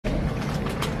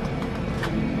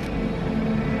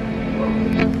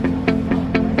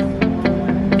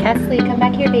Kesley, come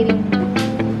back here, baby.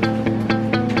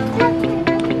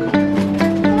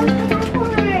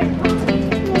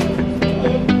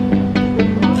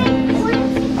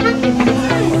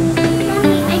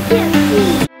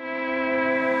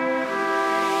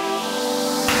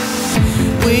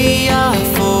 We are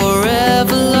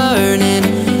forever learning,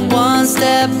 one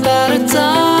step at a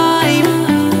time.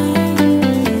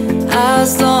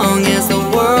 As long as the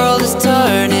world is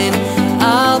turning,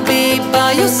 I'll be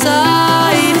by your side.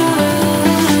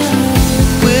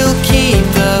 We'll keep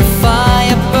the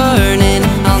fire burning,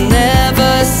 I'll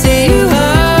never see you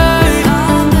hurt.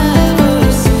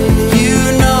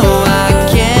 You know I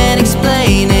can't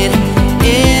explain it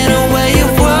in a way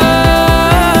of words.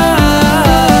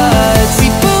 We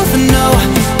both know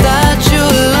that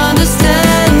you'll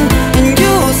understand, and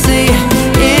you'll see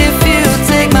if you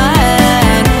take my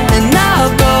hand, and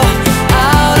I'll go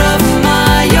out of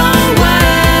my own way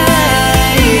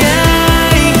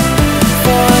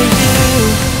for you.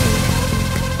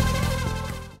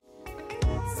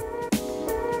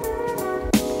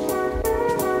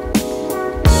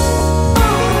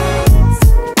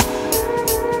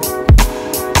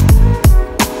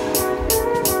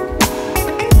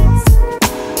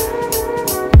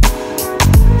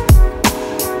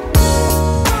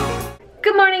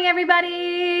 Good morning,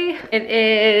 everybody. It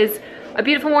is a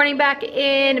beautiful morning back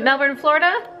in Melbourne,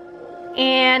 Florida.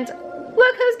 And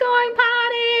look who's going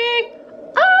potty.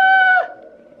 Ah!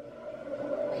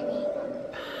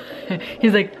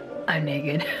 He's like, I'm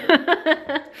naked.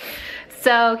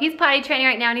 So he's potty training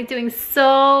right now and he's doing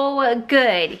so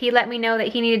good. He let me know that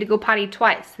he needed to go potty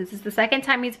twice. This is the second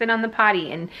time he's been on the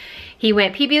potty, and he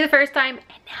went pee-pee the first time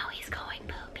and now he's going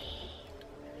poopy.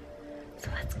 So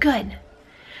that's good.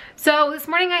 So this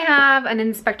morning I have an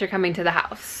inspector coming to the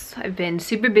house. I've been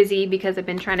super busy because I've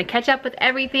been trying to catch up with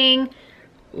everything.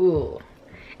 Ooh.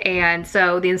 And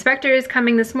so the inspector is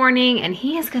coming this morning and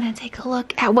he is gonna take a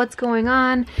look at what's going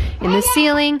on in the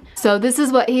ceiling. So this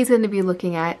is what he's gonna be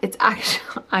looking at. It's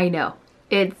actually, I know,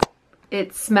 it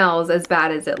smells as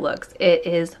bad as it looks. It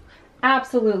is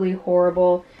absolutely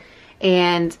horrible.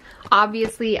 And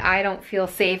obviously I don't feel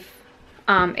safe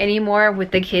anymore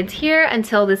with the kids here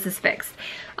until this is fixed.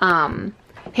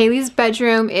 Haley's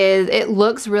bedroom it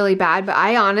looks really bad, but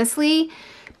I honestly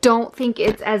don't think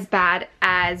it's as bad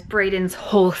as Braden's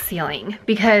whole ceiling,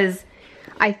 because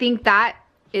I think that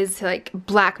is like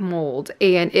black mold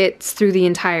and it's through the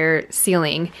entire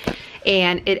ceiling,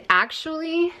 and it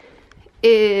actually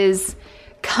is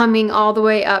coming all the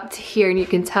way up to here, and you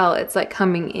can tell it's like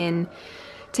coming in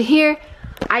to here.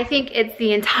 I think it's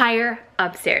the entire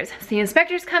upstairs. So the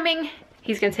inspector's coming.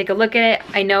 He's gonna take a look at it.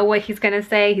 I know what he's gonna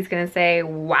say. He's gonna say,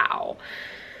 wow.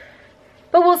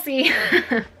 But we'll see.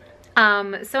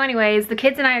 So anyways, the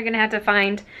kids and I are gonna have to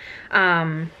find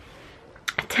a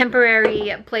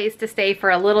temporary place to stay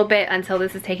for a little bit until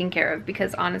this is taken care of,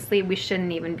 because honestly, we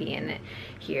shouldn't even be in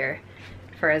here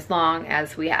for as long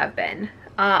as we have been.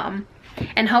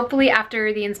 And hopefully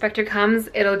after the inspector comes,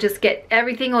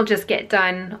 everything will just get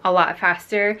done a lot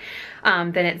faster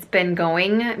than it's been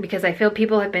going, because I feel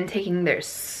people have been taking their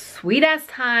sweet ass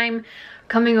time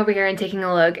coming over here and taking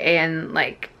a look, and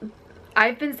like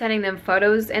I've been sending them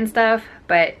photos and stuff,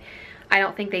 but I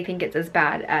don't think they think it's as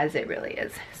bad as it really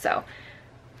is. So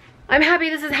I'm happy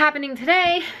this is happening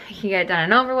today. You can get it done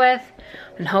and over with,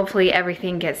 and hopefully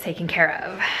everything gets taken care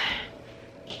of,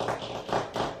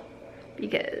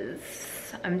 because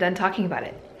I'm done talking about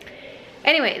it.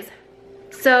 Anyways,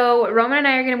 so Roman and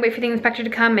I are gonna wait for the inspector to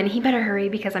come, and he better hurry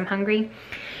because I'm hungry.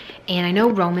 And I know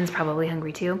Roman's probably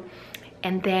hungry too.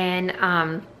 And then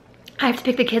I have to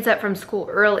pick the kids up from school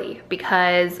early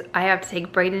because I have to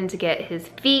take Braden to get his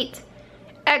feet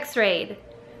x-rayed.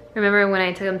 Remember when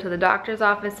I took him to the doctor's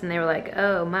office and they were like,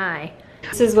 oh my.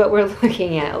 This is what we're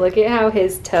looking at. Look at how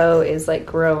his toe is like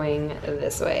growing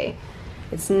this way.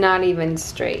 It's not even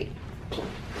straight.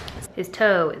 His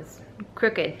toe is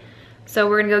crooked. So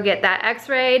we're gonna go get that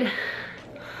x-rayed.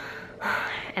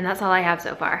 And that's all I have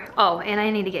so far. Oh, and I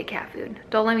need to get cat food.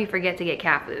 Don't let me forget to get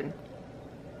cat food.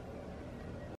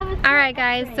 All right,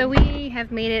 guys, so we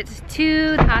have made it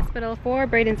to the hospital for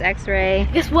Braden's x-ray.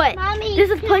 Guess what? Mommy, this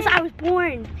is the place I was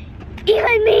born.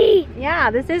 Even me!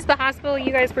 Yeah, this is the hospital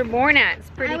you guys were born at. It's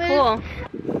pretty cool.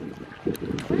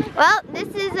 Well, this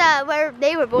is where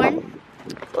they were born.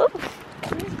 Whoop.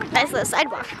 Nice little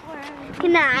sidewalk.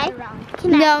 Can I?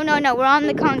 No, we're on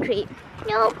the concrete.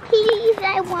 No, please,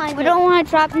 I want. We don't want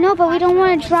to drop, no, but we don't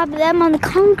want to drop them on the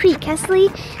concrete, Kesley.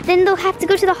 Then they'll have to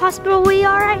go to the hospital we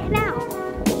are right now.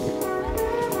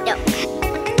 No.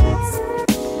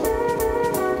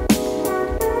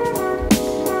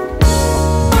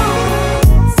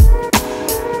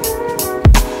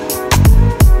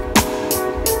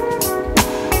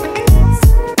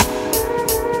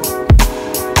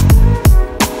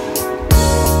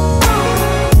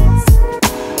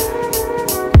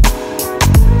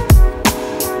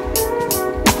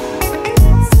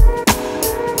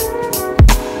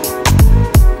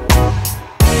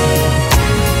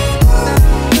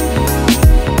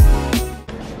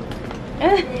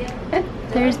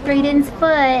 There's Braden's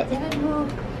foot.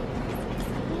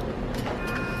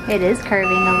 It is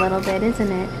curving a little bit,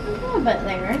 isn't it? A little bit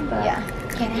there, but yeah.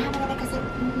 Can I have another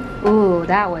cousin? Ooh,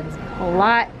 that one's a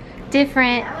lot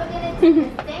different.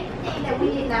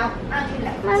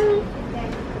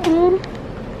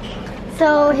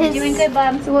 So his. Doing good,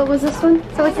 Bob. So what was this one?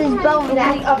 So it's his bone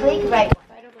that. Right.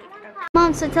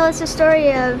 Mom, so tell us the story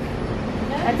of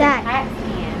that. Hat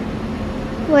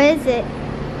scan. What is it?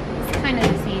 It's kind of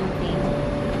the same thing.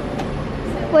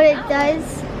 What it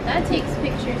does? That takes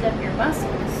pictures of your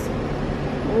muscles.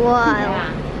 Wow.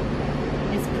 Yeah.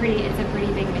 It's a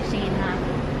pretty big machine, huh?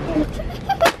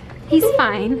 He's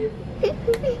fine.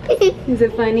 Is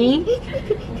it funny?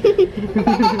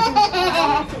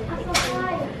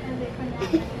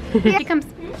 Here he comes.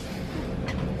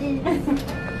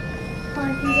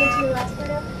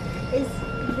 Is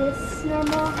this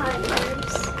normal? How it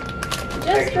works?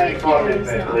 Just right here is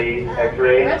not.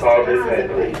 X-ray, carbon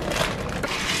mentally.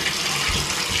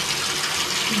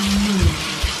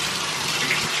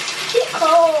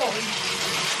 Cold.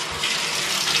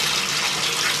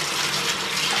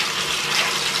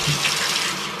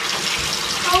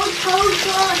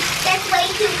 Cold. That's way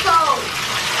too cold.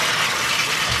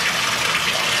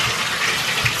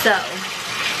 So,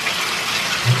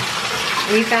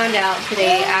 we found out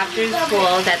today after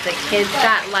school that the kids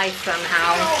got lice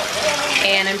somehow.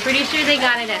 And I'm pretty sure they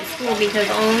got it at school because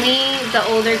only the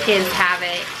older kids have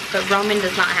it, but Roman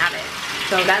does not have it.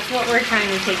 So that's what we're trying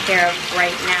to take care of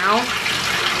right now.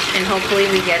 And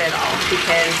hopefully we get it all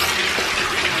because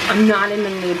I'm not in the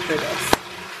mood for this.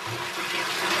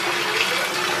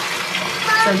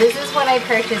 So this is what I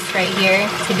purchased right here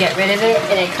to get rid of it.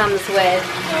 And it comes with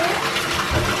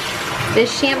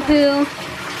this shampoo.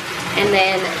 And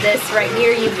then this right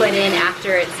here you put in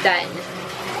after it's done.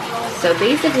 So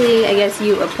basically, I guess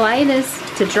you apply this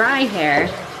to dry hair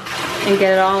and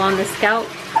get it all on the scalp.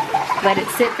 Let it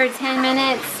sit for 10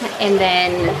 minutes and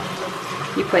then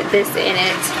you put this in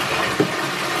it.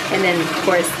 And then of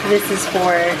course this is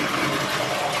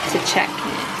to check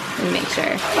and make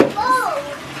sure.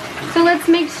 So let's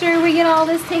make sure we get all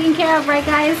this taken care of, right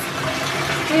guys?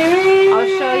 I'll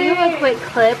show you a quick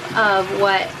clip of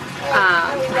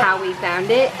how we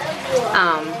found it.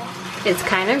 It's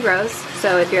kind of gross,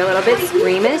 so if you're a little bit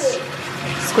squeamish,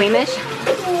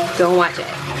 don't watch it.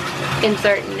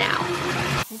 Insert now.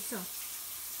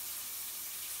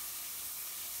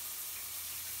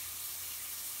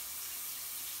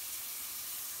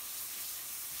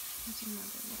 There's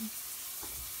another one.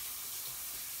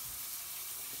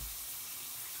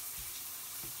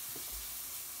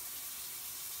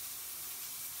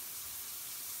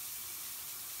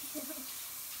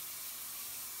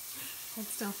 Hold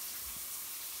still.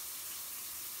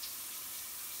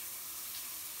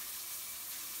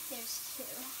 There's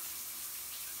two.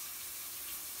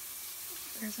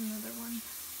 There's another one.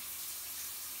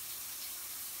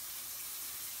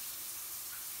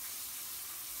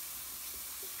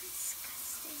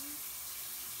 Disgusting.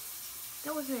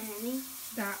 That wasn't any.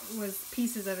 That was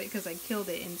pieces of it because I killed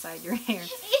it inside your hair.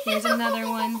 Here's another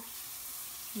one.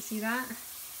 You see that?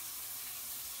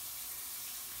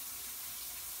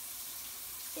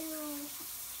 Ew.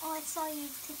 Oh, I saw you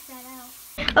take that out.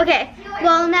 Okay,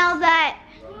 well now that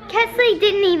Kesley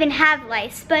didn't even have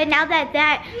lice, but now that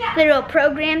that little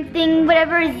program thing,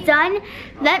 whatever is done,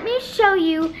 let me show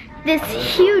you this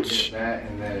huge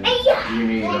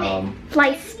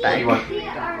lice bug.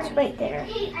 It's right there.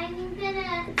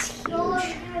 It's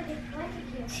huge.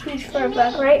 It's huge for a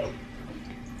bug, right?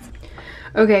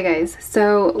 Okay guys,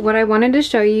 so what I wanted to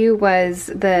show you was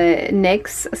the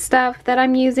NYX stuff that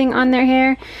I'm using on their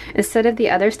hair instead of the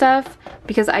other stuff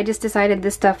because I just decided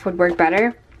this stuff would work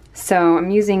better. So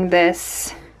I'm using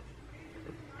this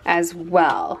as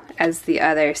well as the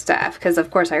other stuff because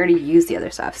of course I already used the other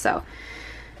stuff. So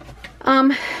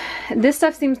this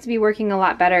stuff seems to be working a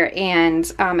lot better, and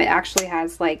it actually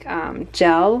has like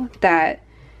gel that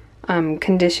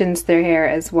conditions their hair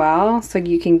as well, so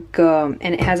you can go,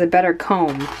 and it has a better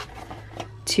comb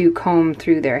to comb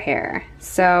through their hair.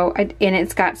 So and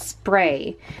it's got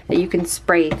spray that you can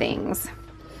spray things.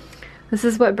 This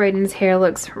is what Braden's hair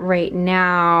looks right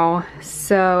now.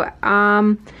 So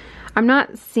I'm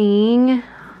not seeing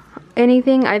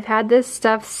anything. I've had this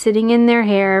stuff sitting in their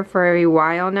hair for a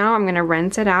while now. I'm gonna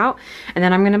rinse it out and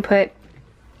then I'm gonna put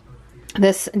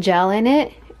this gel in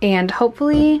it, and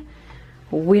hopefully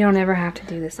we don't ever have to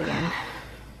do this again.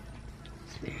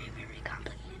 It's very, very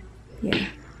complicated. Yeah.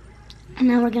 And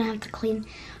now we're gonna have to clean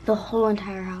the whole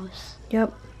entire house.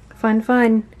 Yep. Fun,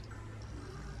 fun.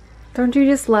 Don't you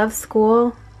just love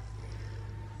school?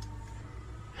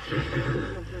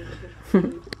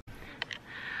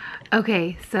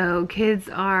 Okay, so kids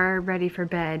are ready for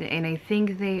bed and I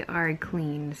think they are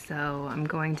clean. So I'm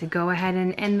going to go ahead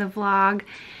and end the vlog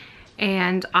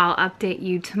and I'll update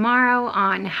you tomorrow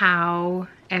on how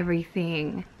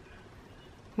everything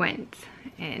went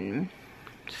and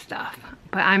stuff.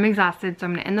 But I'm exhausted, so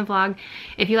I'm gonna end the vlog.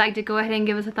 If you liked it, go ahead and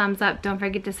give us a thumbs up. Don't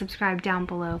forget to subscribe down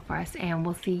below for us and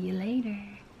we'll see you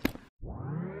later.